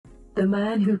The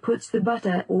man who puts the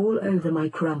butter all over my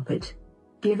crumpet.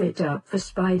 Give it up for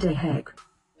Spider Heck.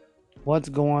 What's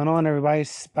going on, everybody?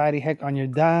 Spidey Heck on your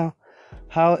dial.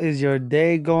 How is your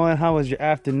day going? How was your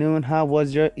afternoon? How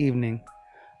was your evening?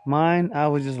 Mine, I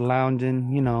was just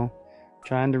lounging,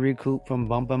 trying to recoup from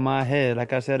bumping my head,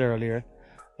 like I said earlier.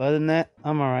 But other than that,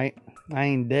 I'm alright. I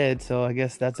ain't dead, so I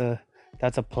guess that's a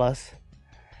plus.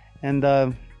 And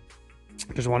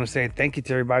just want to say thank you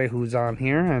to everybody who's on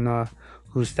here and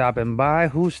who stopped by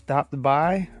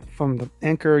from the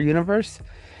Anchor universe,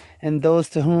 and those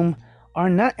to whom are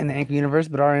not in the Anchor universe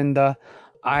but are in the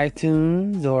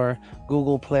iTunes or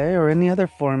Google Play or any other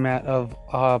format of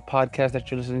podcast that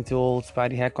you're listening to old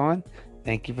Spidey Heck on.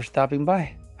 Thank you for stopping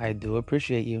by. I do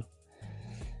appreciate you.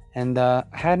 And I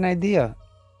had an idea.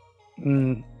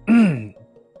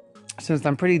 Since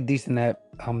I'm pretty decent at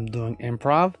doing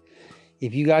improv,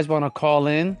 if you guys want to call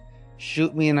in,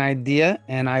 shoot me an idea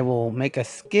and I will make a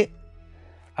skit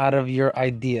out of your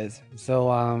ideas. So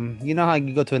you know how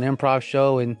you go to an improv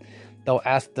show and they'll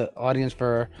ask the audience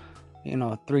for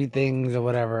three things or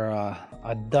whatever,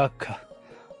 a duck,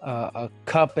 a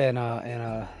cup, and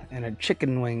a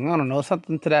chicken wing. I don't know,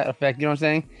 something to that effect. You know what I'm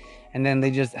saying? And then they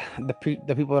just the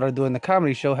people that are doing the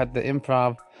comedy show had to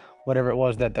improv whatever it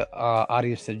was that the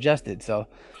audience suggested. So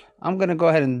I'm gonna go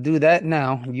ahead and do that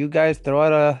now. You guys throw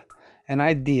out an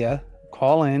idea,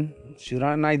 call in, shoot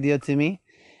out an idea to me,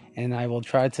 and I will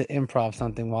try to improv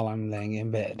something while I'm laying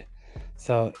in bed.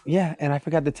 So yeah, and I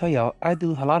forgot to tell y'all, I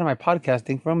do a lot of my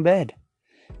podcasting from bed.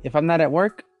 If I'm not at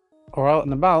work or out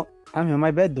and about, I'm in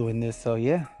my bed doing this. So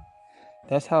yeah,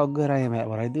 that's how good I am at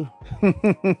what I do.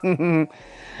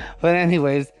 But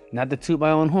anyways, not to toot my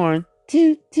own horn,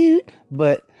 toot toot.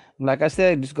 But like I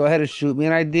said, just go ahead and shoot me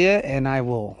an idea and I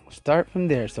will start from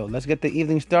there. So let's get the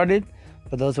evening started.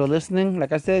 For those who are listening,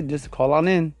 like I said, just call on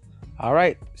in. All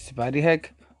right, Spidey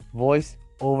Heck, voice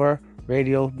over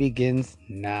radio begins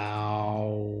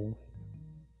now.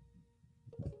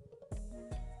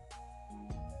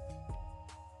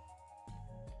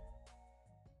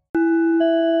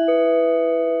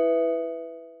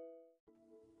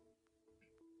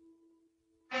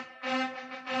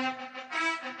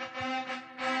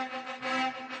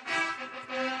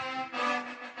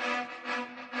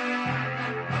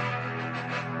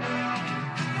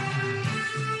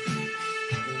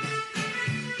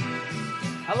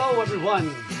 Hello,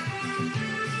 everyone.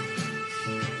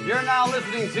 You're now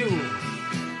listening to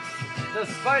the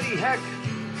Spidey Heck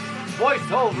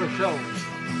voiceover show.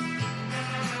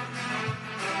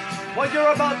 What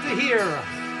you're about to hear,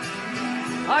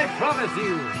 I promise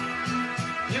you,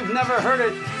 you've never heard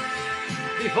it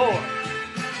before.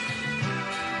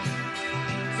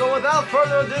 So without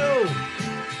further ado,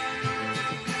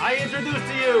 I introduce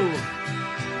to you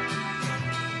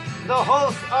the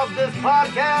host of this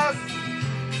podcast,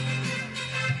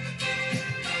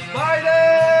 Spidey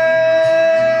Heck!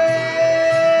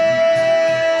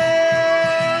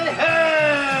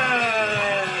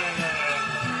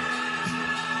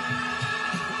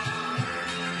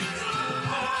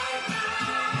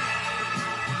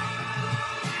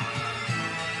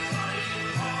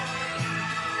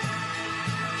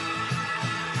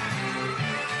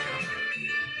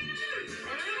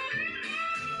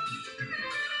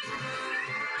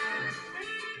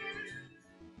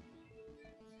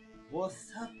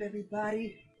 What's up,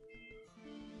 everybody?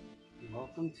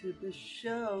 Welcome to the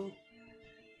show.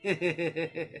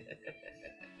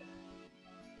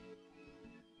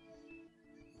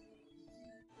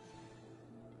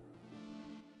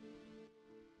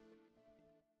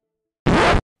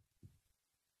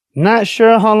 Not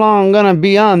sure how long I'm gonna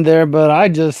be on there, but I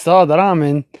just saw that I'm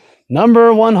in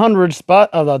number 100 spot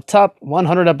of the top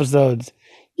 100 episodes.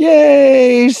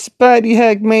 Yay! Spidey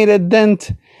Heck made a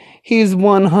dent. He's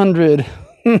 100.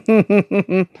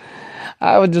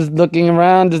 I was just looking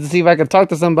around just to see if I could talk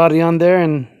to somebody on there,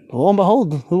 and lo and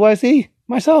behold, who do I see?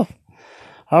 Myself.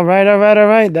 All right.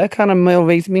 That kind of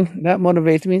motivates me.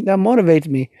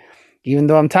 Even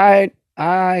though I'm tired,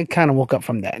 I kind of woke up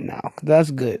from that now.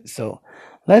 That's good. So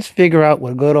let's figure out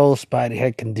what good old Spidey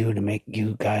Heck can do to make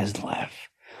you guys laugh.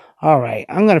 All right,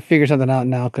 I'm going to figure something out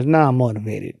now because now I'm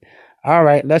motivated. All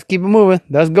right, let's keep it moving.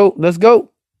 Let's go.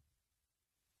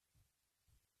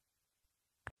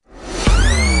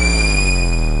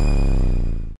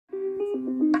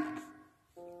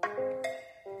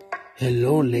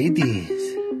 Hello, ladies.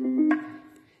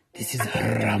 This is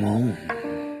Ramon.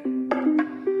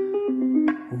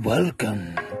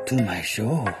 Welcome to my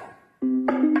show.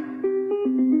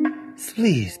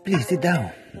 Please sit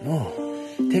down.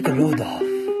 Take a load off.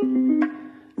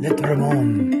 Let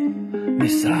Ramon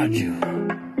massage you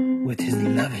with his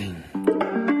loving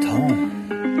tone.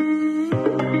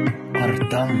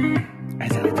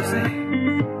 as I like to say.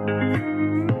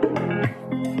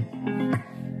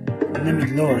 Let me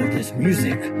lower this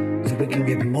music so we can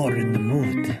get more in the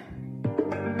mood.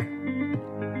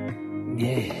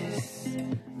 Yes,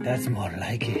 that's more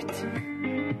like it.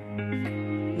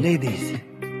 Ladies,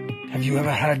 have you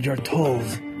ever had your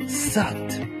toes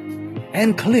sucked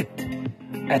and clipped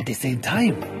at the same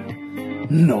time?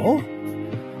 No?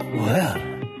 Well,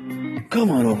 come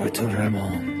on over to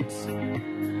Ramon's.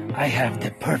 I have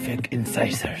the perfect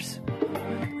incisors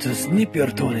to snip your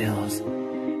toenails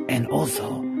and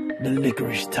also the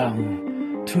licorice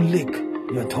tongue to lick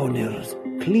your toenails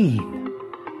clean.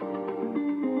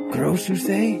 Gross, you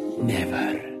say?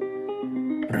 Never.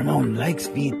 Ramon likes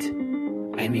feet.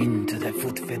 I'm into the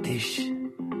foot fetish.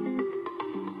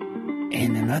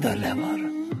 And another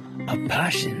level of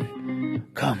passion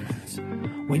comes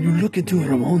when you look into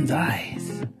Ramon's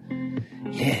eyes.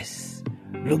 Yes,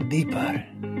 look deeper.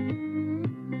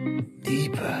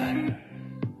 Deeper.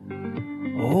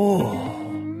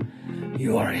 Oh,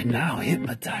 you are now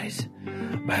hypnotized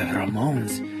by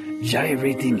Ramon's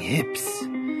gyrating hips.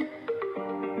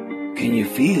 Can you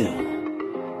feel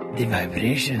the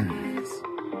vibrations?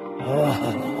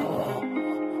 Oh.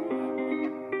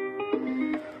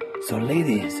 So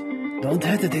ladies, don't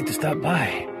hesitate to stop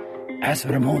by. Ask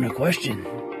Ramon a question,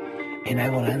 and I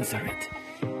will answer it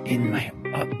in my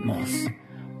utmost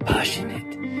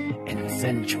passionate and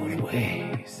sensual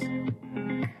ways.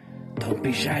 Don't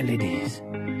be shy, ladies.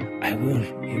 I will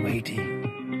be waiting.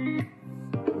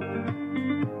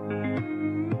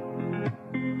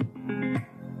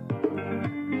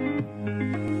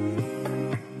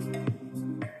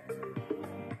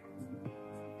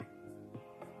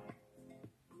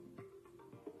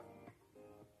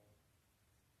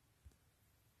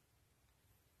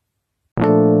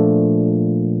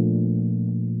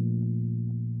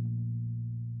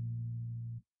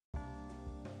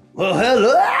 Well,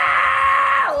 hello!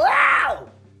 Wow!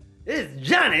 It's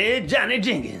Johnny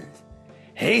Jenkins.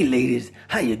 Hey, ladies,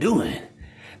 how you doing?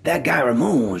 That guy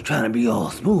Ramon was trying to be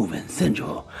all smooth and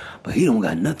sensual, but he don't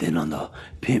got nothing on the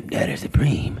Pimp Daddy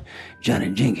Supreme, Johnny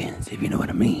Jenkins, if you know what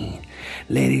I mean.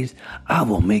 Ladies, I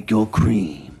will make your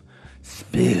cream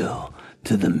spill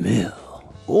to the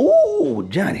mill. Oh,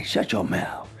 Johnny, shut your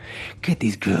mouth. Get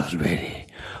these girls ready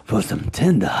for some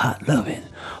tender hot loving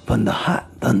from the hot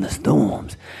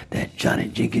thunderstorms that Johnny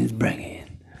Jenkins bringing.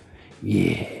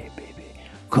 Yeah, baby,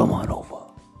 come on over.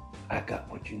 I got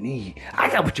what you need. I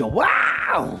got what you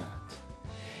want.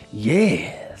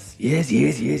 Yes.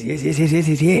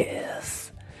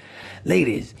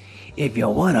 Ladies, if you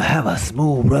want to have a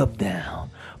smooth rub down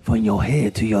from your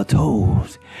head to your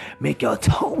toes, make your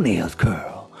toenails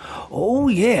curl. Oh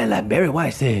yeah, like Barry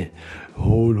White said,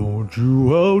 oh, don't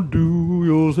you outdo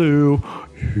yourself.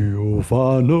 You'll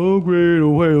find a greater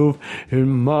wealth in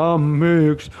my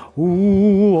mix.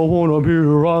 Ooh, I wanna be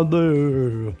right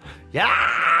there.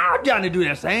 Yeah, Johnny, do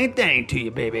the same thing to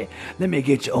you, baby. Let me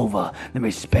get you over. Let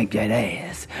me spank that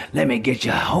ass. Let me get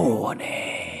you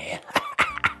horny.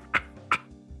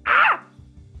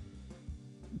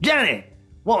 Johnny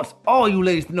wants all you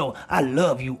ladies to know I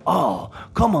love you all.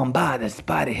 Come on by the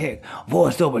Spidey Heck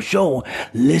voiceover show.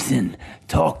 Listen,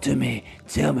 talk to me,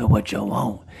 tell me what you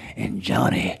want. And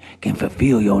Johnny can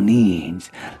fulfill your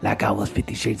needs like I was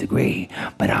 50 Shades of Grey,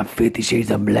 but I'm 50 Shades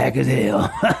of Black as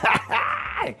hell.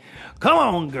 Come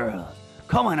on, girls.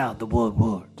 Come on out the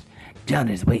woodworks.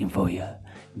 Johnny's waiting for you.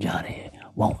 Johnny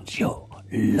wants your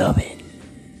loving.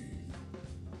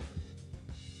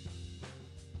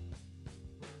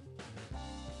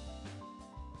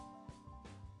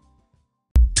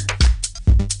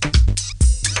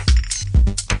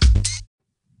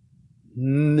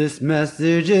 This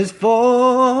message is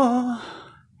for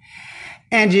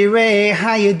Angie Ray,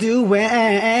 how you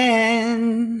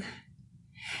doing?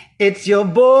 It's your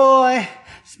boy,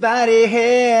 Spidey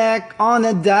Heck on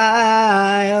the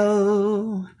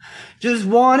dial. Just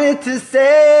wanted to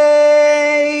say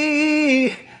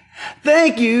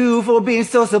thank you for being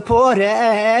so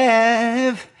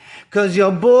supportive, 'cause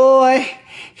your boy,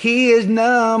 he is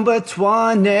number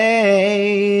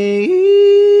 20.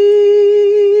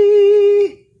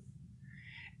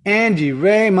 Angie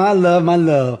Ray, my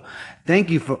love.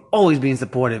 Thank you for always being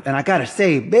supportive. And I gotta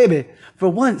say, baby, for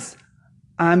once,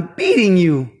 I'm beating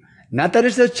you. Not that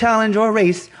it's a challenge or a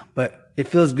race, but it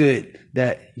feels good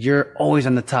that you're always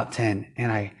on the top 10.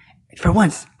 And for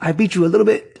once, I beat you a little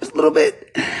bit, just a little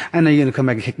bit. I know you're gonna come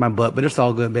back and kick my butt, but it's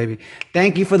all good, baby.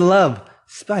 Thank you for the love.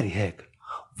 Spidey Heck,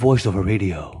 voiceover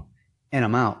radio. And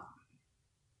I'm out.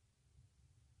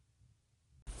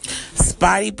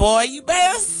 Spidey boy, you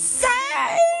better sing!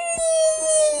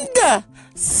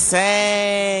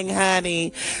 Sing,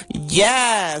 honey.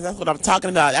 Yes, that's what I'm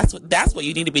talking about. That's what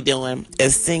you need to be doing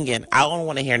is singing. I don't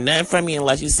want to hear nothing from you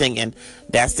unless you singing.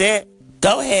 That's it.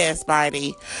 Go ahead,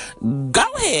 Spidey. Go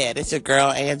ahead. It's your girl,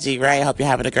 Angie Ray. Hope you're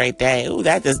having a great day. Ooh,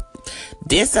 that just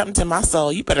did something to my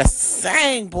soul. You better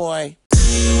sing, boy.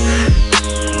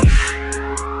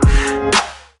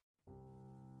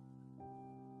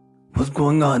 What's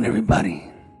going on,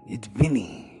 everybody? It's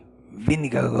Vinny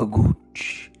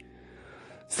Gagagooch.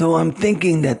 So I'm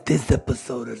thinking that this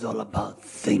episode is all about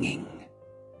singing.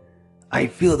 I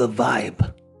feel the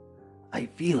vibe. I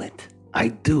feel it. I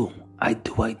do.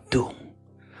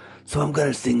 So I'm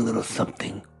gonna sing a little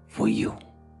something for you.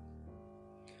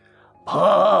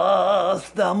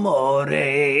 Pasta amore,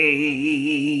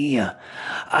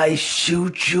 I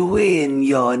shoot you in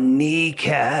your kneecaps,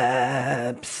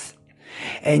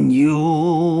 and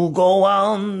you go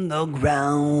on the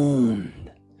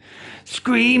ground,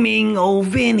 screaming, oh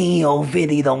Vinny,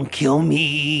 don't kill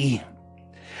me.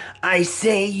 I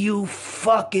say, you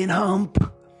fucking hump,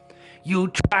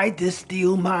 you tried to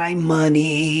steal my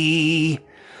money.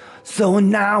 So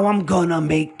now I'm gonna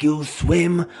make you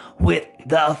swim with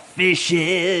the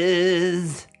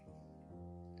fishes.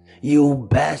 You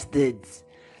bastards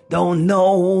don't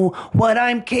know what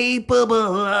I'm capable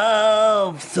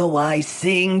of. So I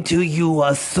sing to you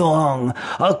a song,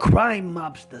 a crime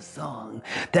mobster song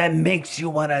that makes you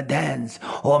wanna dance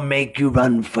or make you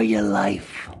run for your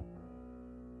life.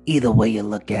 Either way you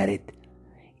look at it,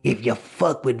 if you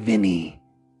fuck with Vinny,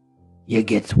 you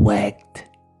gets whacked.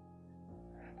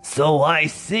 So I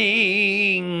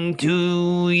sing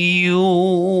to you.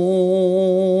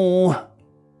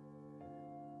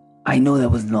 I know that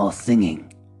wasn't all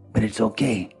singing, but it's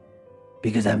okay,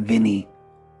 because I'm Vinny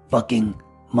fucking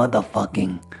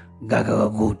motherfucking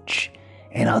Gagagooch,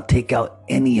 and I'll take out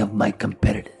any of my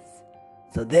competitors.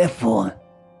 So therefore,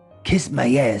 kiss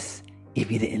my ass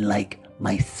if you didn't like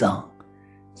my song.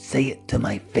 Say it to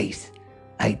my face.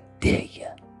 I dare you.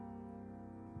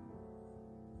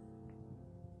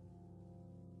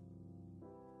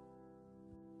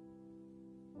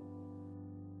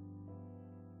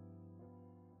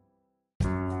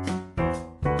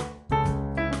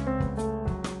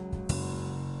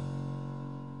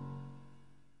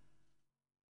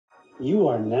 You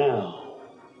are now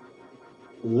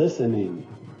listening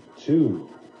to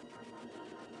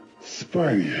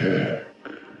Spidey Hack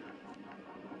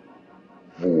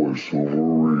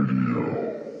Voiceover Radio.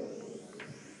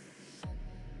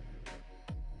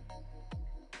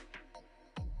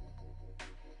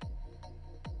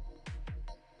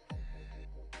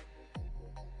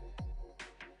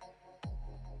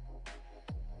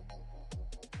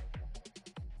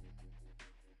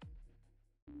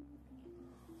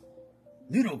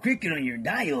 Little cricket on your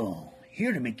dial,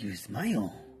 here to make you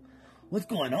smile. What's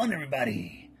going on,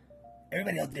 everybody?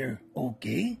 Everybody out there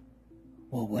okay?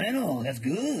 Well, bueno, that's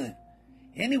good.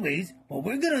 Anyways, what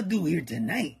we're gonna do here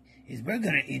tonight is we're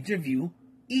gonna interview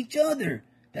each other.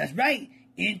 That's right,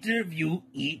 interview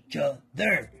each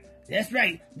other. That's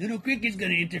right, Little Cricket's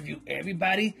gonna interview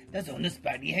everybody that's on the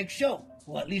Spidey Heck show.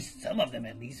 Well, at least some of them,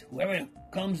 at least. Whoever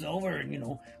comes over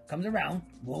and, comes around,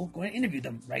 we'll go and interview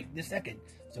them right this second.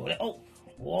 So,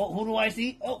 well, who do I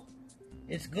see? Oh,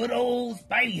 it's good old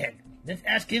Spidey Heck. Let's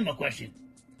ask him a question.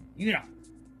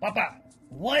 Papa,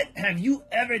 what have you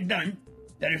ever done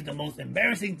that is the most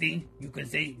embarrassing thing you could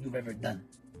say you've ever done?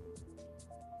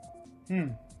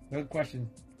 Good question,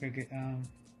 Cricket.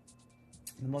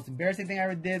 The most embarrassing thing I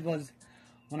ever did was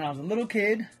when I was a little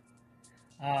kid.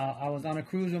 I was on a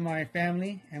cruise with my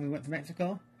family, and we went to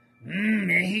Mexico.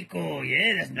 Mexico,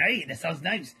 yeah, that's nice. That sounds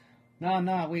nice. No,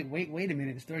 wait a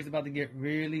minute. The story's about to get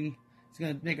it's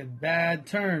going to make a bad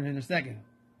turn in a second.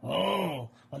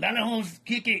 Oh, well, dale home,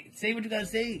 kick it. Say what you got to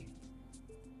say.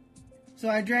 So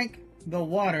I drank the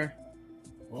water.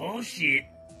 Oh, shit.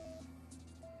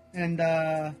 And,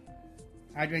 I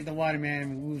drank the water,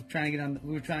 man. We were trying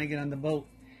to get on the boat.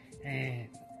 And,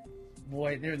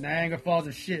 boy, there was Niagara Falls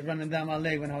and shit running down my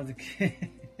leg when I was a kid.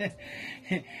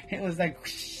 It was like,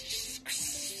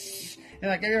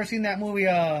 and like, have you ever seen that movie,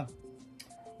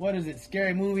 what is it,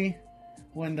 Scary Movie?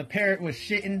 When the parrot was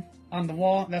shitting on the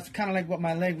wall? That's kind of like what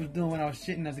my leg was doing when I was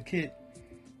shitting as a kid.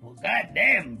 Well,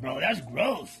 goddamn, bro, that's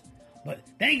gross. But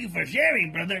thank you for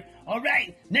sharing, brother. All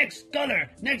right, next color,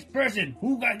 next person.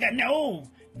 Who got now? Oh,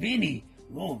 Vinny.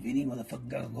 Oh, Vinny,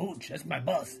 motherfucker, coach. That's my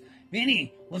boss.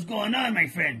 Vinny, what's going on, my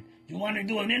friend? You want to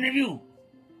do an interview?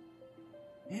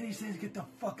 Vinny says, get the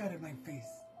fuck out of my face.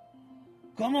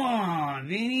 Come on,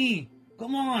 Vinny.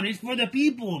 Come on, it's for the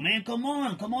people, man. Come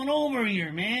on over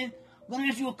here, man. I'm gonna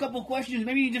ask you a couple questions.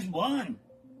 Maybe you just one.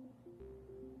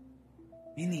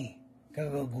 Vinny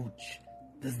Gagagooch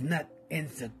does not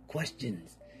answer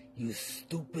questions. You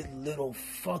stupid little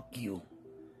fuck you.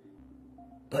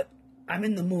 But I'm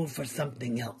in the mood for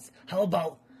something else. How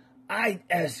about I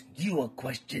ask you a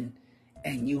question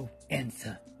and you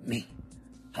answer me?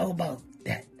 How about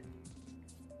that?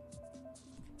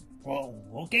 Well,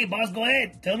 okay, boss, go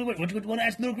ahead. Tell me what you want to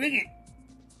ask Little Cricket.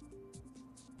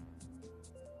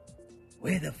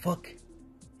 Where the fuck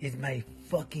is my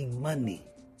fucking money?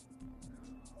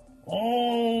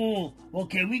 Oh, well,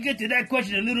 can we get to that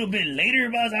question a little bit later,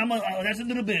 boss? That's a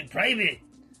little bit private.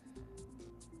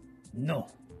 No.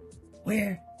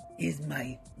 Where is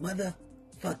my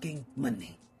motherfucking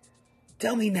money?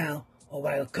 Tell me now, or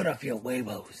I'll cut off your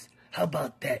huevos. How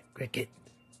about that, Cricket?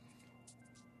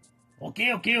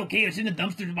 Okay. It's in the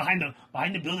dumpster behind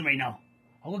the building right now.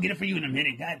 I'll go get it for you in a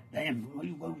minute. God damn.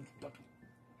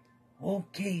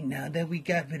 Okay, now that we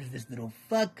got rid of this little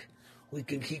fuck, we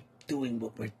can keep doing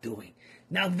what we're doing.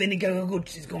 Now Vinegar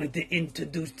Gooch is going to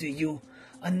introduce to you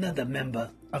another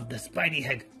member of the Spidey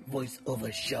Heck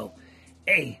voiceover show.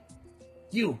 Hey,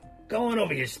 you, go on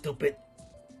over here, stupid.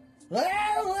 Well,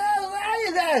 why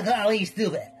you gotta call me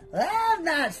stupid? I'm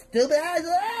not stupid,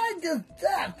 I just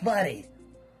talk funny.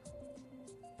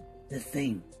 The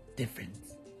same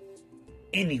difference.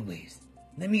 Anyways,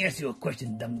 let me ask you a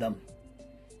question, dum-dum.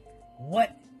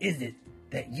 What is it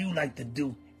that you like to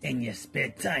do in your spare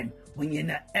time when you're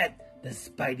not at the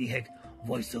Spidey Heck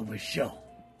voiceover show?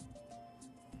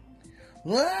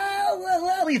 Well,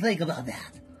 let me think about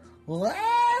that. What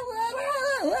I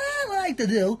like to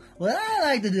do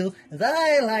is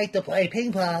I like to play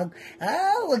ping pong.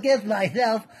 I'll against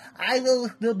myself. I will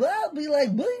the ball be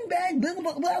like bling bang, bling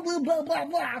blah blah blah blah blah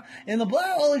blah, and the ball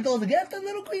always goes against the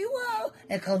little green wall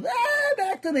and comes right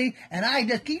back to me, and I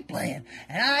just keep playing,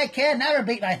 and I can never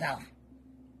beat myself.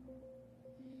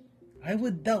 I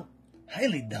would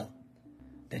highly doubt,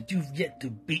 that you've yet to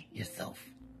beat yourself.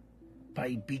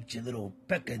 Probably beat your little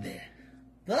pecker there.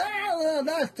 Well,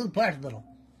 that's too personal.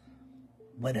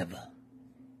 Whatever.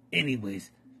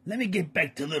 Anyways, let me get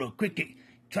back to Little Cricket,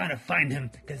 trying to find him,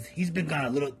 because he's been gone a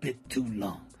little bit too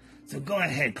long. So go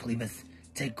ahead, Clevis,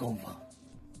 take over.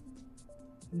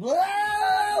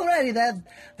 Alrighty then.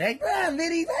 Thanks for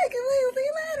Vinny. Thank you. See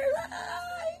you later.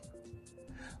 Bye.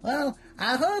 Well,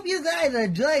 I hope you guys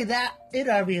enjoyed that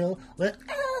interview with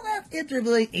all of us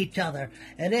interviewing each other.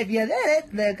 And if you did it,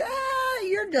 then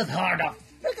you're just hard to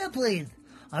frickin' please.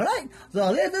 Alright,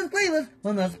 so this is Clevis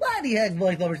from the Spidey Heck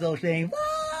voiceover show saying,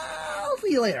 I'll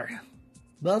see you later.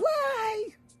 Bye-bye.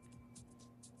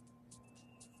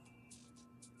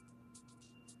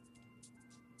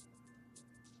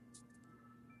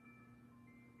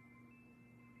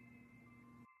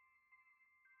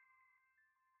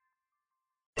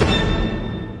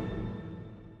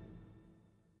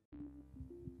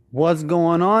 What's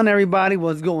going on, everybody?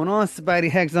 What's going on?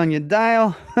 Spidey Heck's on your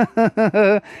dial.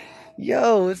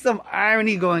 Yo, there's some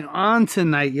irony going on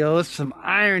tonight, yo. It's some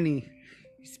irony.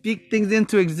 You speak things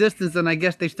into existence, and I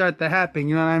guess they start to happen,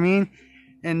 you know what I mean?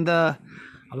 And a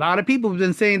lot of people have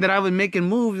been saying that I've been making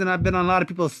moves, and I've been on a lot of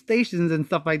people's stations and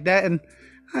stuff like that, and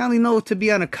I only know to be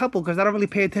on a couple, because I don't really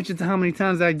pay attention to how many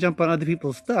times I jump on other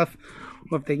people's stuff.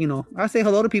 Or if they, I say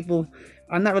hello to people,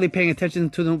 I'm not really paying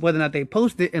attention to them, whether or not they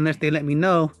post it, unless they let me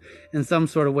know in some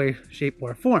sort of way, shape,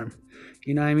 or form.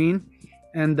 You know what I mean?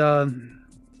 And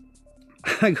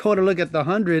I go to look at the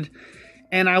 100,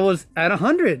 and I was at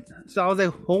 100. So I was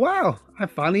like, oh wow, I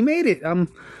finally made it.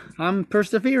 I'm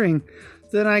persevering.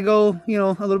 So then I go, a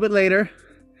little bit later,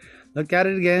 look at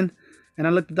it again, and I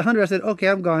looked at the 100. I said, okay,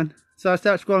 I'm gone. So I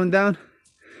start scrolling down.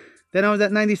 Then I was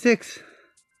at 96.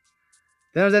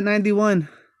 Then I was at 91.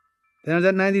 Then I was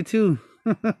at 92.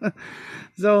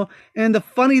 So, and the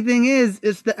funny thing is,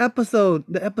 it's the episode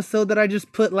that I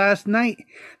just put last night,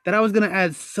 that I was going to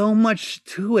add so much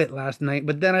to it last night,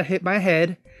 but then I hit my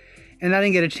head and I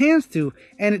didn't get a chance to.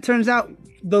 And it turns out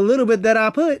the little bit that I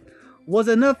put was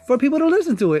enough for people to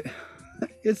listen to it.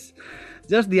 It's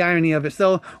just the irony of it.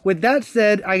 So with that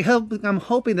said, I'm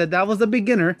hoping that was the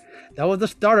beginner, that was the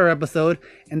starter episode,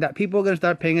 and that people are going to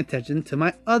start paying attention to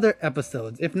my other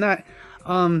episodes. If not,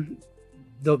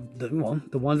 the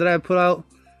ones that I put out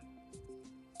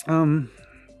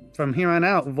from here on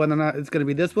out, whether or not it's going to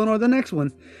be this one or the next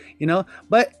one,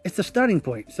 but it's a starting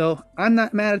point. So I'm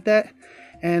not mad at that,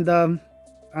 and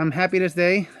I'm happy to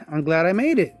say I'm glad I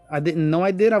made it. I didn't know I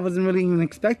did. I wasn't really even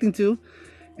expecting to,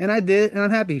 and I did, and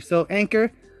I'm happy. So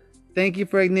Anchor, thank you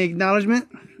for the acknowledgement.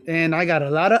 And I got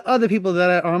a lot of other people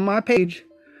that are on my page,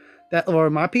 or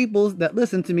my peoples that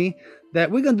listen to me, that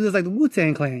we're gonna do this like the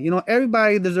Wu-Tang Clan.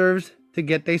 Everybody deserves to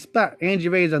get their spot. Angie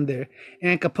Ray's on there.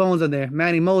 Ann Capone's on there.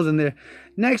 Manny Mo's on there.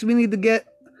 Next, we need to get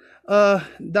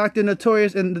Dr.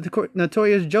 Notorious and the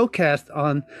Notorious Joe cast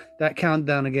on that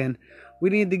countdown again. We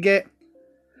need to get,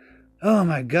 oh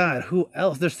my God, who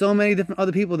else? There's so many different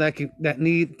other people that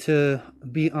need to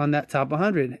be on that top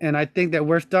 100. And I think that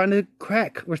we're starting to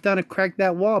crack. We're starting to crack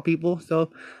that wall, people.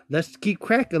 So let's keep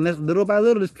cracking. Let's little by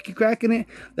little, let's keep cracking it.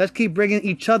 Let's keep bringing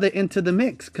each other into the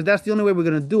mix. Because that's the only way we're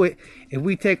going to do it, if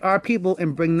we take our people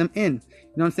and bring them in.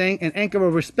 You know what I'm saying? And Anchor will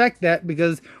respect that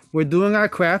because we're doing our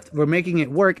craft. We're making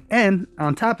it work. And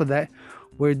on top of that,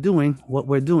 we're doing what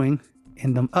we're doing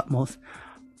in the utmost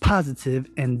positive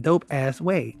and dope ass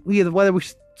way. Whether we're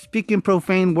speaking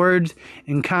profane words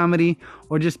in comedy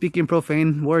or just speaking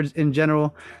profane words in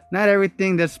general, not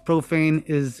everything that's profane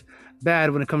is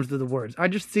bad when it comes to the words. I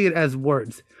just see it as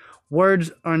words.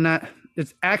 Words are not,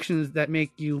 it's actions that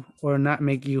make you or not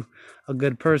make you a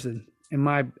good person, in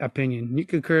my opinion. You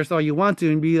could curse all you want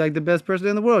to and be like the best person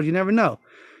in the world. You never know.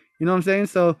 You know what I'm saying?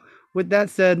 So with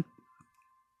that said,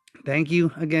 thank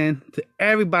you again to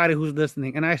everybody who's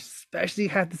listening. And I especially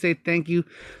have to say thank you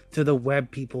to the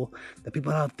web people, the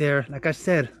people out there, like I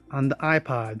said, on the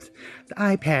iPods, the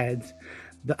iPads,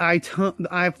 the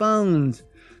iPhones,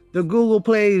 the Google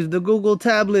Plays, the Google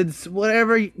tablets,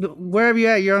 wherever you're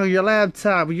at, you're on your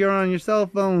laptop, you're on your cell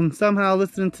phone, somehow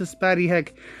listening to Spidey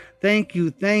Heck. Thank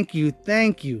you, thank you,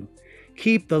 thank you.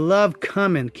 Keep the love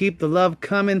coming. Keep the love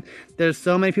coming. There's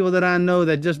so many people that I know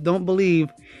that just don't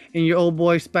believe in your old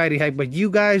boy Spidey Heck, but you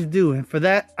guys do. And for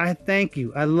that, I thank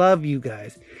you. I love you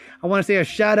guys. I want to say a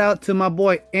shout out to my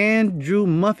boy Andrew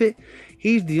Muffet.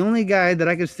 He's the only guy that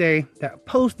I could say that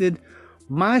posted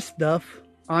my stuff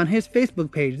on his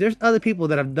Facebook page. There's other people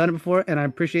that have done it before, and I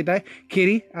appreciate that.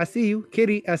 Kitty, I see you.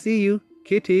 Kitty, I see you.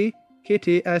 Kitty,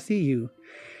 I see you.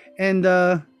 And,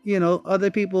 other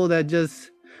people that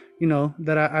just,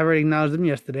 that I already acknowledged them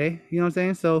yesterday. You know what I'm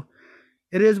saying? So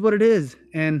it is what it is.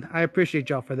 And I appreciate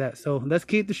y'all for that. So let's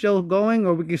keep the show going,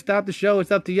 or we can stop the show. It's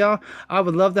up to y'all. I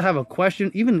would love to have a question.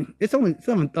 Even it's only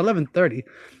 11:30.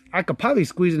 I could probably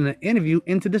squeeze in an interview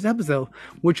into this episode,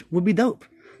 which would be dope.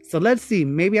 So let's see.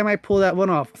 Maybe I might pull that one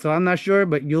off. So I'm not sure,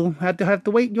 but you'll have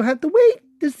to wait. You'll have to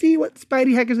wait to see what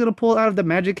Spidey Heck is going to pull out of the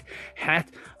magic hat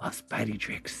of Spidey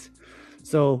Tricks.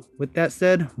 So with that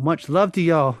said, much love to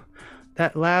y'all.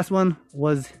 That last one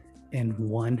was in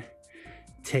one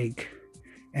take,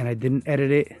 and I didn't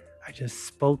edit it. I just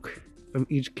spoke from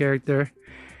each character,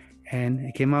 and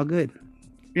it came out good.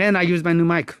 And I used my new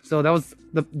mic, so that was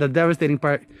the devastating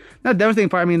part. Not devastating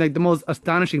part, I mean like the most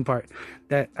astonishing part,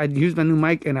 that I used my new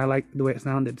mic and I liked the way it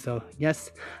sounded. So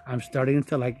yes, I'm starting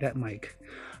to like that mic.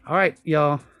 All right,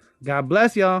 y'all. God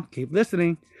bless y'all. Keep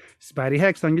listening. Spidey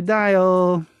Hex on your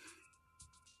dial.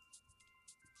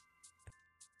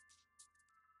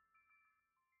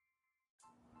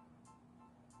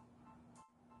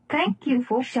 Thank you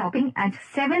for shopping at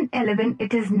 7-Eleven.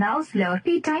 It is now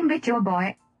Slurpee time with your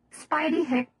boy, Spidey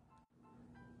Heck.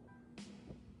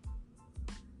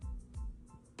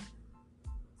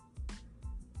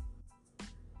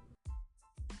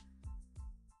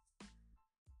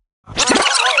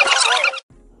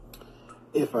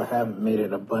 If I haven't made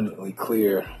it abundantly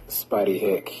clear, Spidey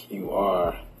Heck, you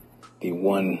are the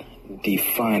one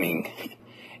defining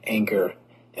Anchor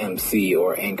MC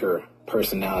or Anchor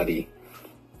personality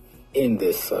in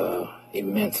this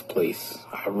immense place.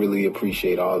 I really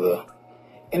appreciate all the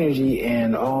energy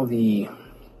and all the,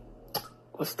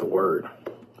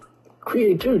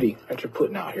 creativity that you're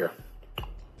putting out here.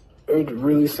 It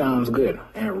really sounds good,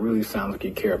 and it really sounds like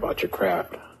you care about your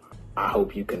craft. I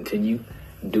hope you continue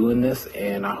doing this,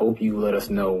 and I hope you let us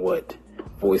know what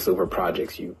voiceover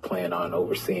projects you plan on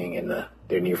overseeing in the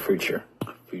near future.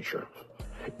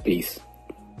 Peace.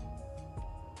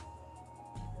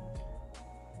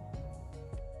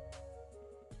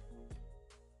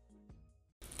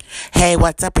 Hey,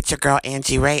 what's up? It's your girl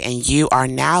Angie Ray, and you are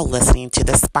now listening to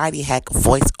the Spidey Heck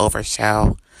voiceover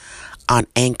show on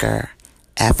Anchor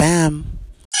FM.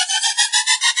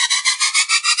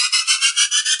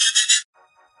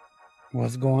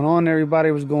 What's going on,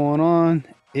 everybody? What's going on?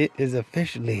 It is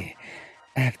officially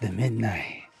after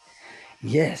midnight.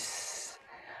 Yes,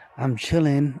 I'm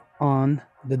chilling on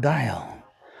the dial,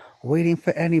 waiting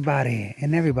for anybody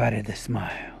and everybody to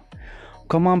smile.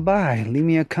 Come on by, leave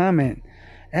me a comment.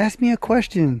 Ask me a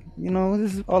question.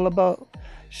 This is all about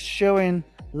showing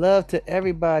love to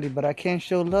everybody, but I can't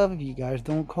show love if you guys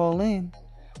don't call in.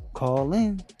 Call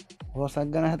in, or else I'm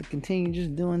gonna have to continue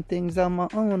just doing things on my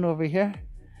own over here.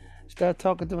 Start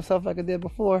talking to myself like I did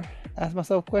before. Ask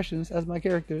myself questions as my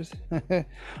characters,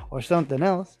 or something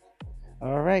else.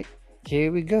 All right,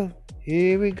 Here we go.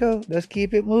 Here we go. Let's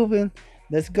keep it moving.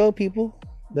 Let's go, people.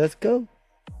 Let's go.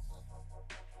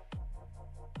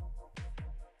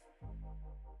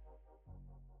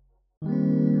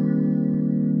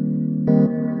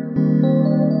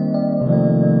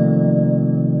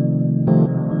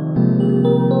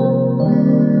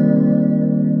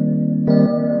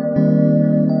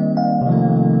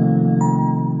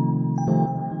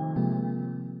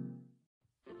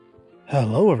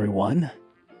 Hello, everyone.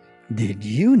 Did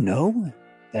you know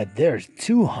that there's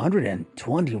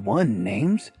 221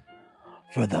 names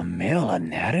for the male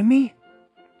anatomy?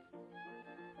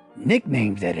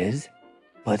 Nicknames, that is,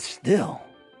 but still,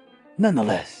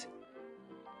 nonetheless,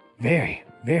 very,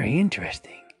 very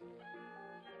interesting.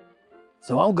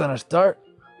 So I'm gonna start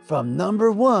from number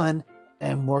 1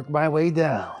 and work my way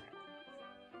down.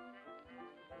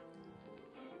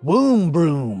 Womb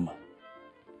Broom,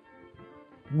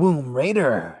 Womb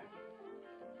Raider,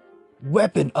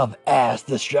 Weapon of Ass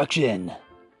Destruction,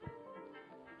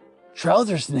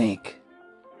 Trouser Snake,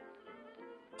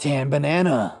 Tan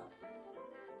Banana,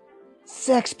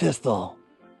 Sex Pistol,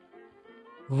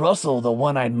 Russell the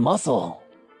One-Eyed Muscle,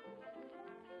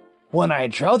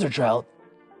 One-Eyed Trouser Trout,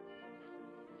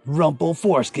 Rumple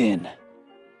Foreskin,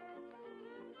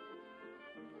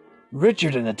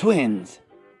 Richard and the Twins,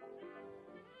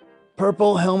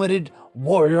 Purple Helmeted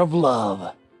Warrior of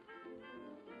Love,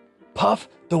 Puff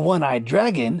the One-Eyed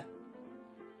Dragon,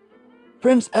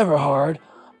 Prince Everhard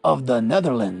of the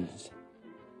Netherlands,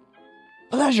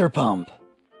 Pleasure Pump,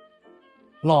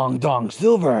 Long Dong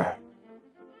Silver,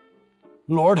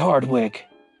 Lord Hardwick,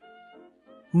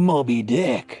 Moby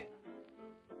Dick,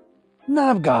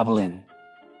 Knobgoblin,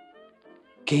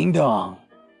 King Dong,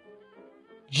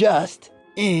 Just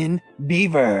in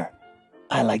Beaver.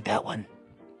 I like that one.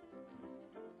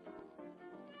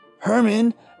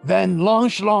 Herman van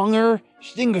Longschlonger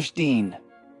Stingerstein,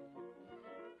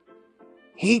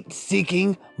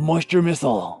 Heat-Seeking Moisture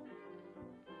Missile,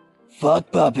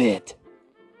 Fuck Puppet,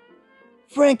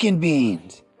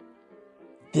 Frankenbeans,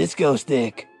 Disco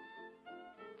Stick,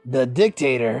 The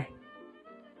Dictator,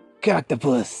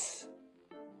 Coctopus,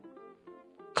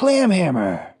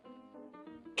 Clamhammer,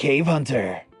 Cave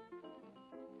Hunter,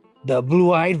 The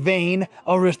Blue-Eyed Vein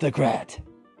Aristocrat,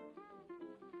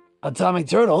 Atomic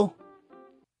Turtle,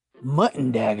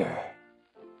 Mutton Dagger,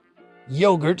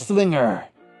 Yogurt Slinger,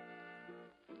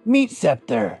 Meat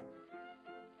Scepter,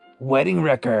 Wedding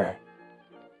Wrecker,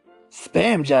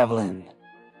 Spam Javelin,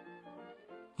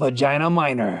 Vagina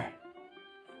Miner,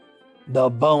 the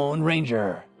Bone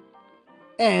Ranger,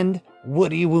 and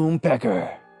Woody Womb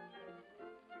Pecker.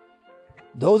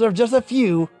 Those are just a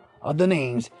few of the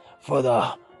names for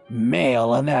the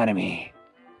male anatomy.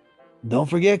 Don't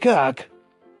forget cock,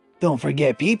 don't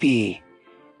forget pee-pee,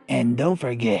 and don't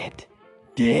forget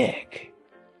dick.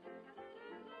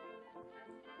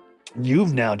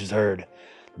 You've now just heard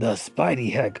the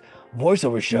Spidey Heck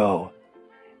voiceover show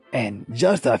and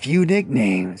just a few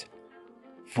nicknames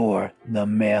for the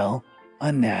male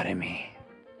anatomy.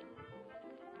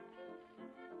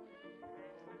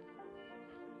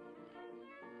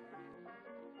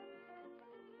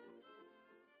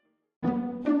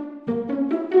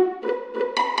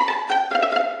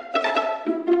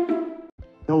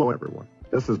 Hello, everyone.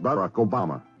 This is Barack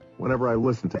Obama. Whenever I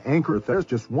listen to Anchor, there's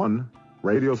just one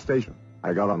radio station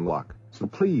I got on lock. So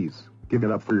please give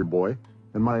it up for your boy,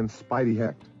 and mine's Spidey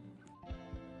Hecht.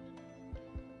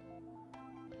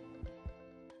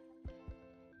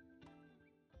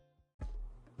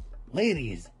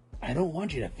 Ladies, I don't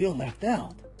want you to feel left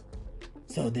out.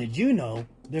 So did you know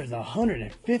there's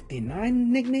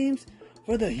 159 nicknames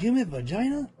for the human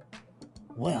vagina?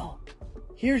 Well,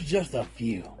 here's just a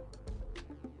few.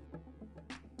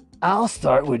 I'll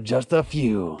start with just a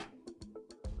few.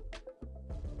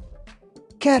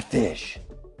 Catfish,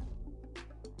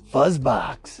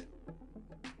 Fuzzbox,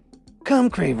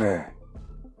 Cum Craver,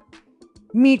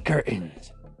 Meat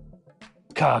Curtains,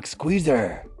 Cock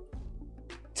Squeezer,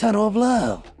 Tunnel of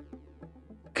Love,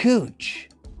 Cooch,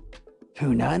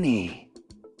 Punani,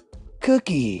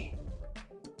 Cookie,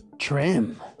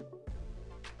 Trim,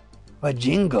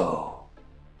 Vajingo,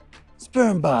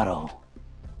 Sperm Bottle,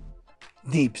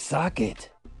 Deep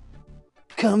Socket,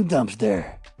 Cum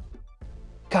Dumpster,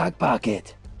 Cock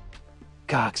Pocket,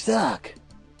 Cock Suck,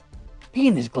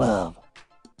 Penis Glove,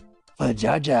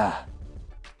 Fajaja,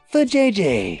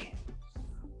 Fajj,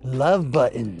 Love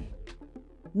Button,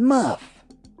 Muff,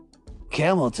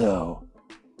 Camel Toe,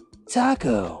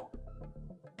 Taco,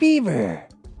 Beaver,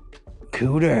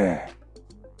 Cooter,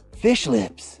 Fish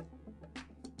Lips,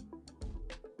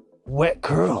 Wet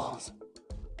Curls,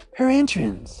 Her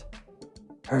Entrance,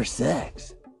 Her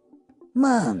Sex,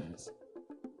 mums,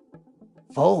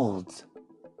 folds,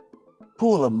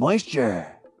 pool of moisture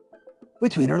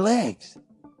between her legs,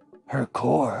 her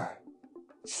core,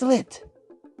 slit,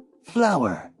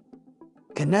 flower,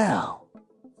 canal,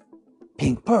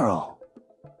 pink pearl,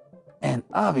 and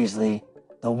obviously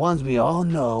the ones we all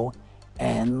know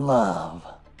and love.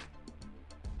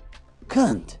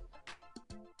 Cunt,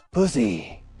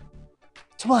 pussy,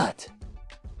 twat,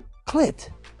 clit,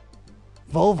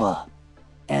 vulva,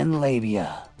 and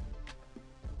labia.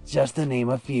 Just to name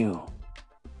a few.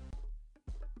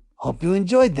 Hope you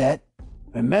enjoyed that.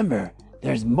 Remember,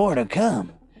 there's more to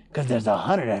come, because there's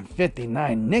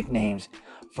 159 nicknames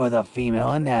for the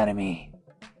female anatomy.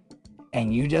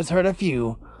 And you just heard a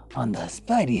few on the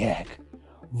Spidey Hack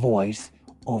Voice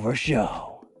Over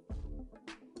Show.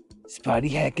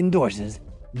 Spidey Hack endorses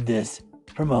this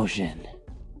promotion.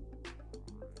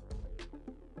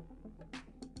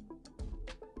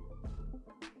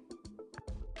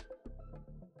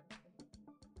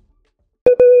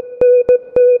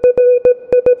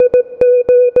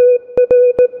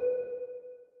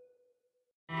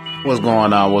 What's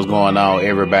going on? What's going on?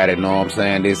 Everybody know what I'm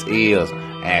saying? This is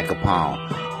Al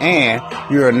Capone. And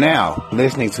you're now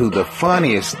listening to the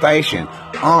funniest station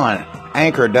on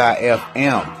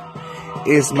Anchor.fm.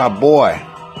 It's my boy,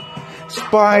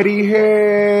 Spidey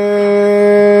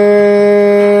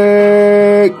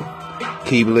Hack.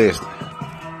 Keep listening.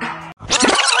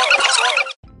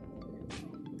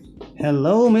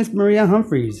 Hello, Miss Maria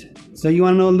Humphreys. So you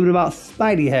want to know a little bit about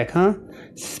Spidey Hack, huh?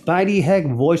 Spidey Hack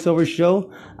voiceover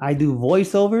show. I do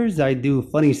voiceovers, I do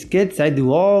funny skits, I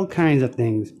do all kinds of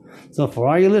things. So for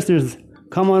all your listeners,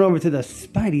 come on over to the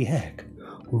Spidey Hack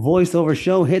voiceover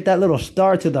show. Hit that little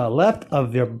star to the left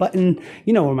of your button.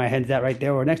 You know where my head's at right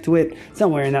there, or next to it,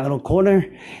 somewhere in that little corner.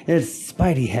 It's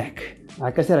Spidey Hack.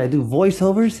 Like I said, I do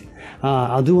voiceovers.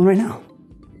 I'll do one right now.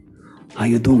 How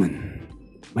you doing?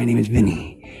 My name is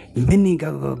Vinny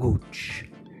Gagagooch.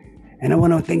 And I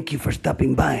want to thank you for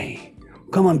stopping by.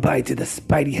 Come on by to the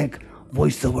Spidey Hack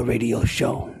voiceover radio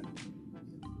show.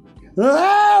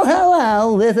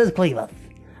 Hello, this is Clevis.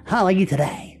 How are you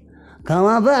today? Come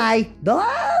on by.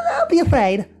 Don't be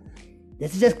afraid.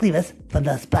 This is just Clevis from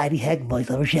the Spidey Hack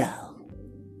voiceover show.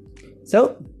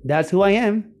 So, that's who I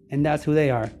am, and that's who they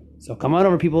are. So come on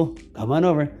over, people. Come on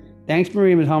over. Thanks,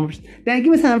 Maria, Miss Humphreys. Thank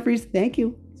you, Miss Humphreys. Thank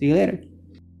you. See you later.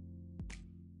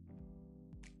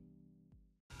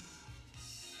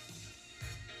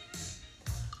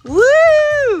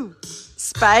 Woo!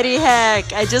 Spidey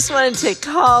Hack, I just wanted to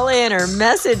call in or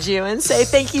message you and say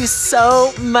thank you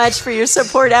so much for your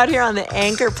support out here on the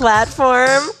Anchor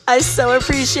platform. I so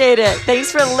appreciate it.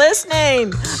 Thanks for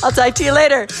listening. I'll talk to you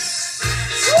later.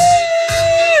 Woo!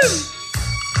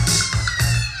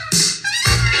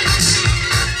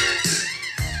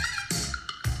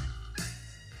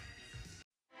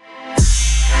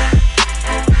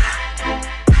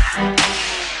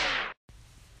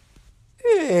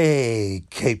 Hey,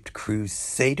 Caped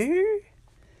Crusader.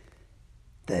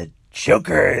 The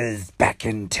Joker is back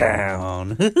in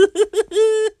town.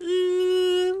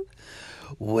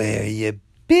 Where you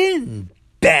been,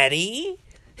 Batty?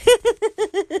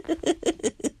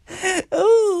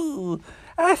 Oh,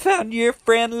 I found your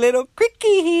friend Little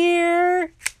Cricky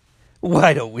here.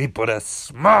 Why don't we put a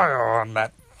smile on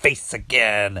that face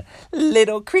again,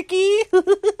 Little Cricky?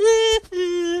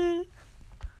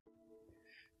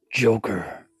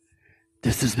 Joker,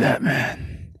 this is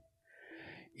Batman.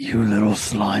 You little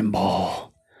slime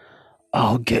ball.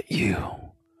 I'll get you.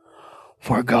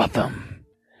 For Gotham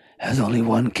has only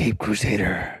one Cape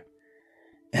Crusader,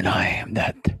 and I am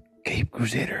that Cape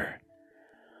Crusader.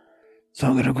 So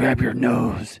I'm gonna grab your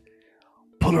nose,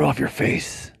 pull it off your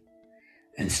face,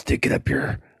 and stick it up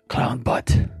your clown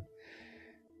butt.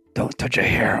 Don't touch a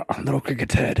hair on Little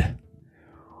Cricket's head,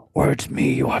 or it's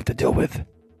me you'll have to deal with.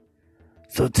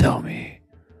 So tell me,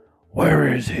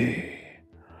 where is he?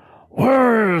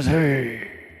 Where is he?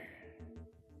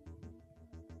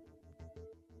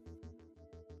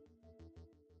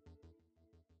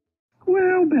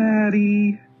 Well,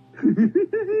 Batty,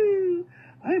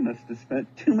 I must have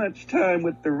spent too much time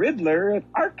with the Riddler at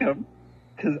Arkham,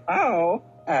 'cause I'll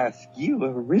ask you a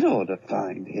riddle to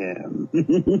find him.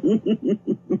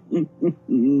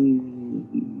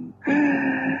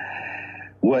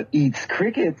 What eats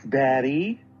crickets,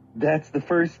 Batty? That's the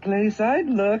first place I'd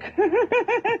look.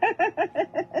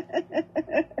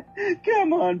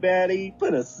 Come on, Batty,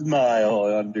 put a smile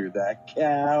under that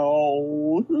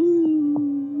cowl.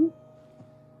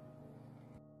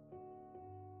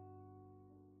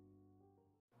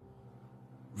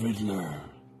 Riddler,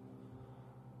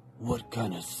 what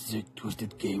kind of sick,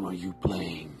 twisted game are you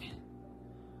playing?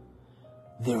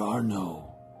 There are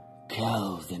no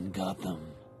cows in Gotham.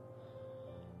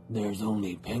 There's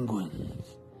only penguins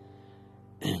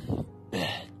and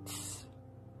bats.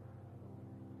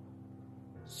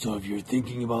 So if you're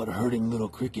thinking about hurting Little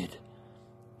Cricket,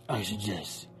 I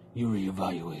suggest you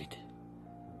reevaluate.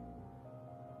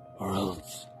 Or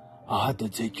else I'll have to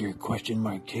take your question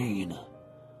mark cane,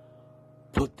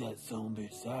 put that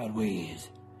songbird sideways,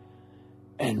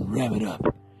 and ram it up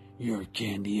your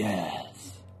candy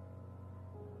ass.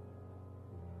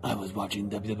 I was watching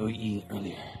WWE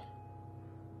earlier.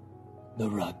 The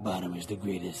Rock Bottom is the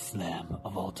greatest slam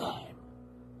of all time.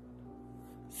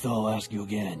 So I'll ask you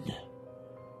again,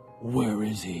 where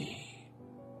is he?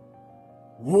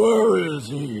 Where is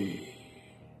he?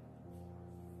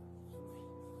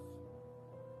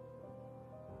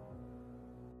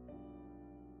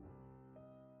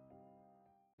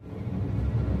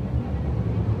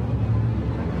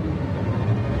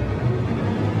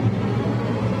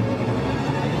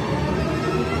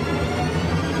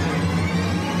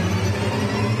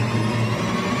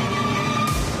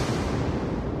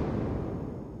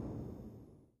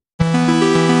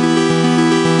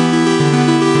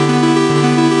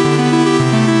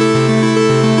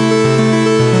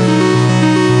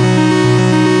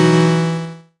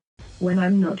 When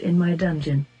I'm not in my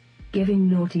dungeon, giving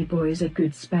naughty boys a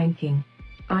good spanking,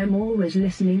 I'm always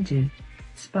listening to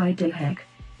Spider Hack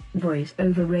Voice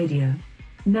Over Radio.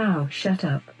 Now shut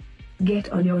up, get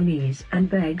on your knees and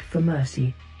beg for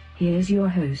mercy. Here's your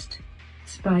host,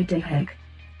 Spider Hack.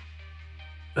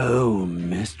 Oh,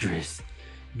 mistress,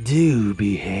 do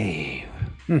behave.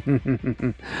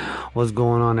 What's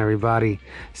going on, everybody?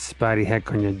 Spidey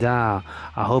Heck on your dial.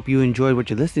 I hope you enjoyed what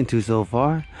you're listening to so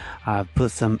far. I've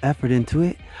put some effort into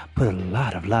it, put a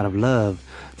lot of love.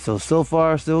 So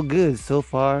far, so good. So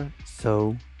far,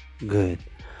 so good.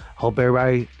 Hope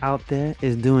everybody out there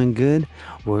is doing good.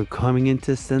 We're coming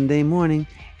into Sunday morning.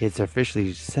 It's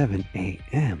officially 7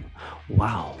 a.m.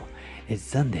 Wow, it's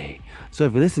Sunday. So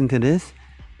if you listen to this,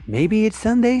 maybe it's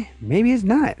Sunday, maybe it's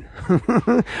not.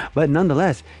 But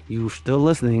nonetheless, you're still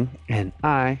listening, and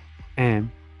I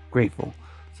am grateful.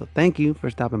 So thank you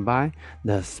for stopping by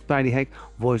the Spidey Heck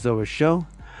voiceover show.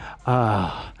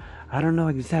 I don't know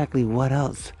exactly what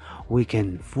else we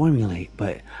can formulate,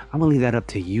 but I'm gonna leave that up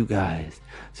to you guys.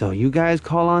 So you guys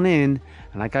call on in,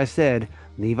 and like I said,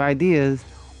 leave ideas,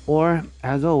 or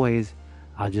as always,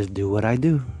 I'll just do what I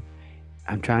do.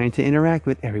 I'm trying to interact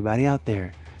with everybody out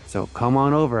there. So come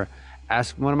on over,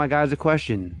 ask one of my guys a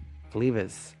question.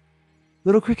 Clevis,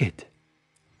 Little Cricket,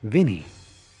 Vinny,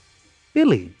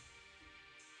 Billy,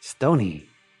 Stony,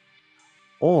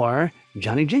 or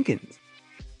Johnny Jenkins.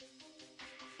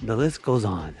 The list goes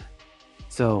on.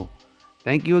 So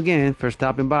thank you again for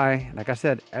stopping by. Like I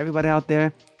said, everybody out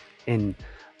there in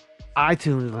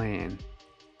iTunes land,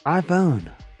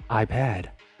 iPhone, iPad,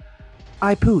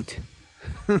 iPoot.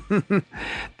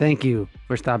 Thank you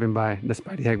for stopping by the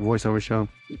Spidey Heck voiceover show.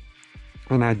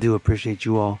 And I do appreciate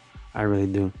you all. I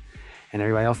really do. And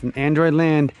everybody else in Android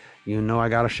land, you know I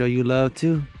gotta show you love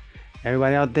too.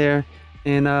 Everybody out there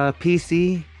in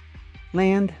PC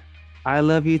land, I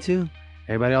love you too.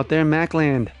 Everybody out there in Mac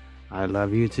land, I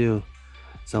love you too.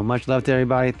 So much love to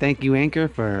everybody. Thank you, Anchor,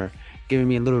 for giving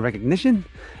me a little recognition.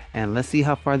 And let's see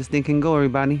how far this thing can go,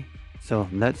 everybody. So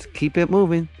let's keep it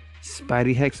moving.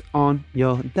 Spidey Heck's on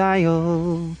your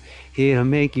dial, here to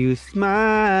make you smile.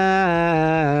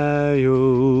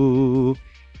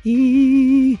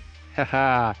 Eee.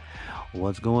 Haha.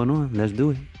 What's going on? Let's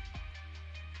do it.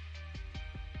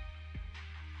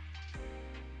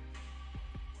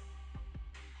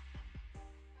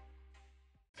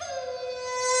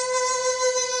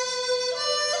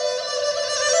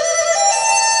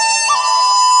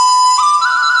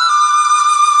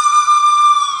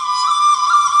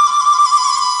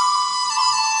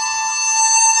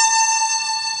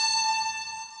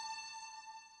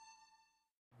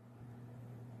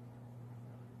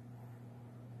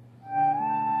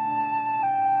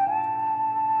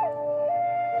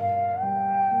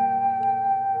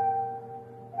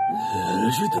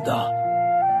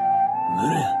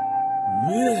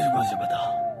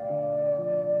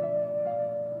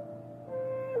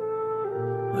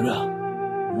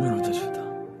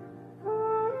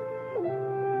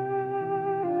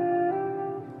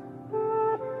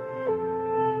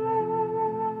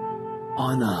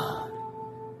 Honor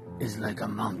is like a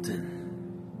mountain,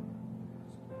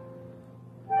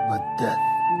 but death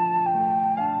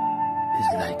is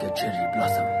like a cherry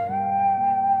blossom.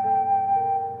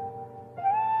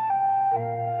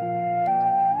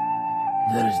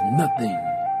 There is nothing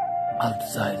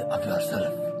outside of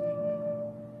yourself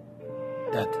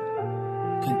that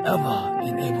can ever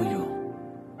enable you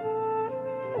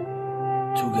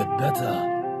to get better,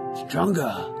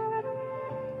 stronger,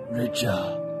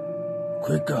 richer,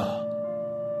 quicker,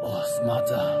 or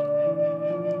smarter.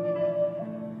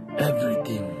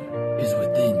 Everything is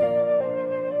within.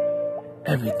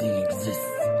 Everything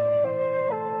exists.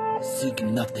 Seek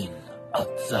nothing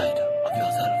outside of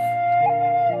yourself.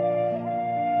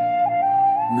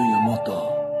 Miyamoto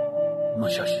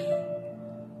Musashi.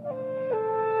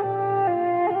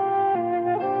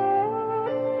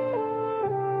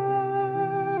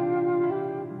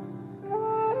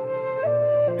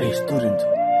 A student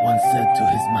once said to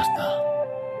his master,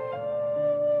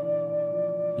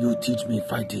 "You teach me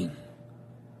fighting,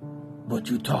 but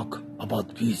you talk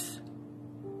about peace.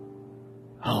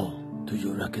 How do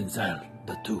you reconcile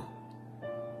the two?"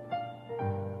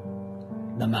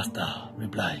 The master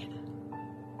replied,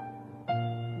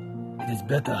 "It is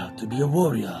better to be a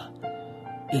warrior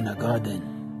in a garden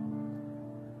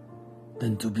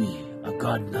than to be a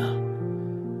gardener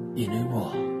in a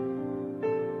war."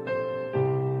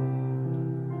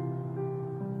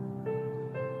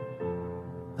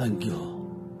 Thank you,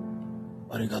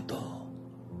 arigato,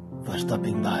 for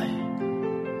stopping by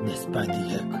the Spidey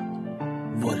Heck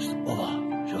voice-over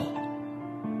show.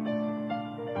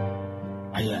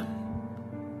 I am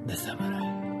the samurai.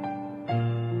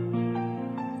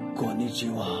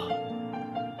 Konnichiwa,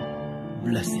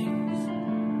 blessings,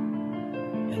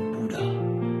 and Buddha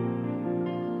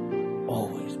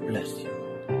always bless you.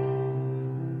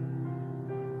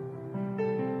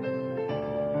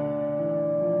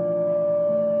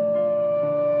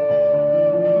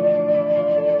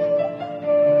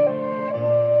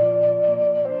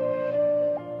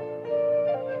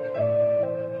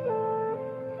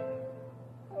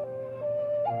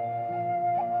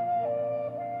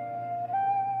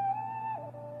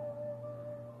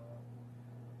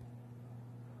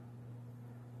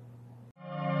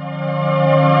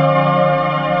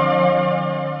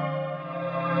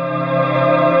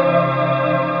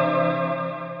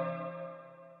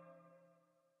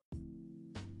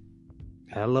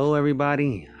 Hello,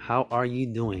 everybody. How are you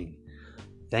doing?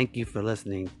 Thank you for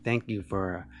listening. Thank you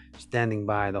for standing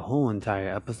by the whole entire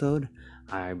episode.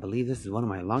 I believe this is one of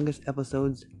my longest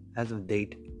episodes as of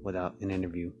date without an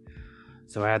interview.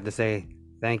 So I have to say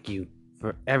thank you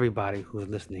for everybody who's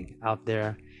listening out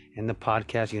there in the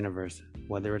podcast universe,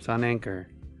 whether it's on Anchor,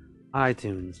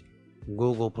 iTunes,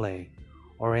 Google Play,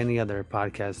 or any other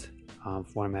podcast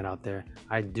format out there.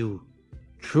 I do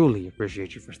truly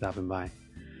appreciate you for stopping by.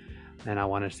 And I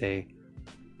want to say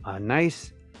a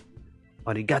nice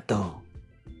arigato.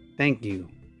 Thank you.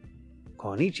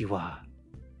 Konnichiwa.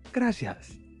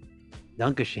 Gracias.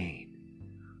 Dankeschön.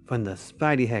 From the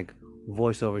Spidey Heck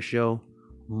voiceover show.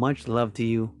 Much love to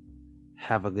you.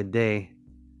 Have a good day.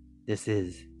 This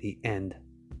is the end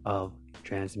of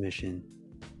transmission.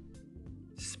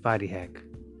 Spidey Heck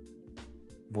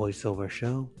voiceover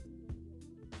show.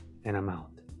 And I'm out.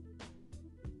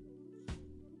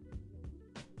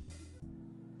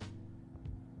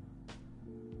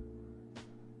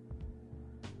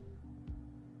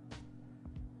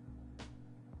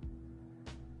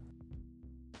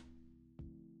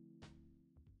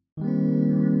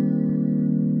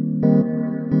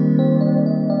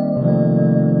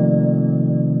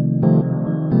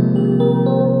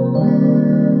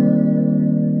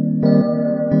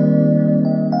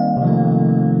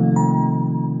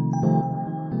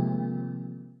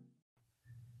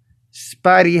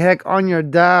 Spidey Heck on your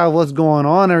dial. What's going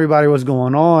on, everybody? What's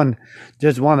going on?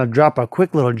 Just want to drop a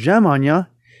quick little gem on ya.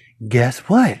 Guess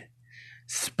what?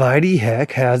 Spidey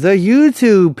Heck has a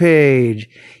YouTube page.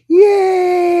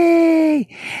 Yay!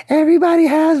 Everybody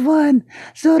has one.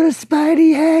 So does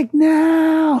Spidey Heck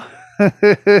now.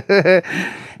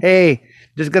 Hey,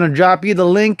 just gonna drop you the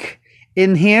link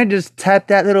in here. Just tap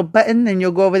that little button and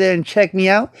you'll go over there and check me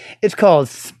out. It's called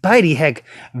Spidey Heck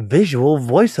Visual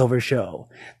Voiceover Show.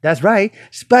 That's right,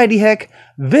 Spidey Heck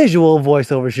Visual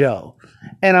Voiceover Show.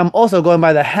 And I'm also going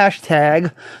by the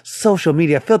hashtag Social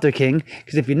Media Filter King,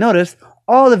 because if you notice,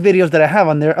 all the videos that I have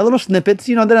on there are little snippets.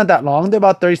 You know, they're not that long. They're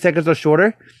about 30 seconds or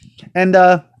shorter. And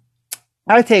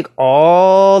I take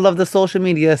all of the social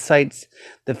media sites,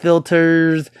 the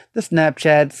filters, the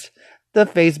Snapchats, the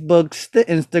Facebooks, the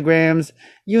Instagrams,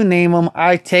 you name them.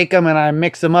 I take them and I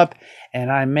mix them up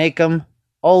and I make them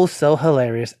oh so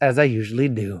hilarious, as I usually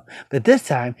do. But this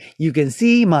time you can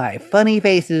see my funny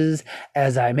faces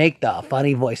as I make the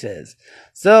funny voices.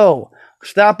 So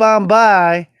stop on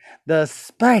by the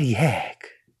Spidey Heck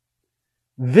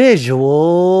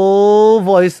visual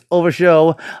voiceover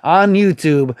show on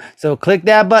YouTube. So click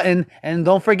that button and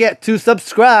don't forget to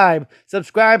subscribe.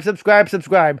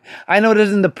 Subscribe. I know it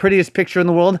isn't the prettiest picture in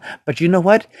the world, but you know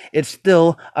what? It's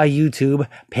still a YouTube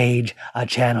page, a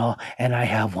channel, and I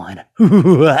have one.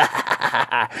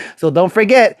 So don't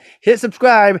forget, hit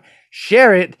subscribe,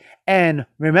 share it, and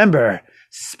remember,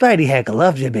 Spidey Heck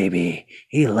loved you, baby.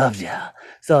 He loves you.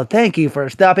 So thank you for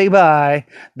stopping by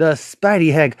the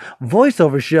Spidey Heck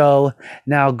voiceover show.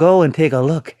 Now go and take a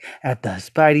look at the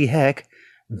Spidey Heck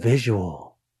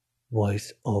visual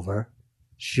voiceover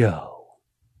show.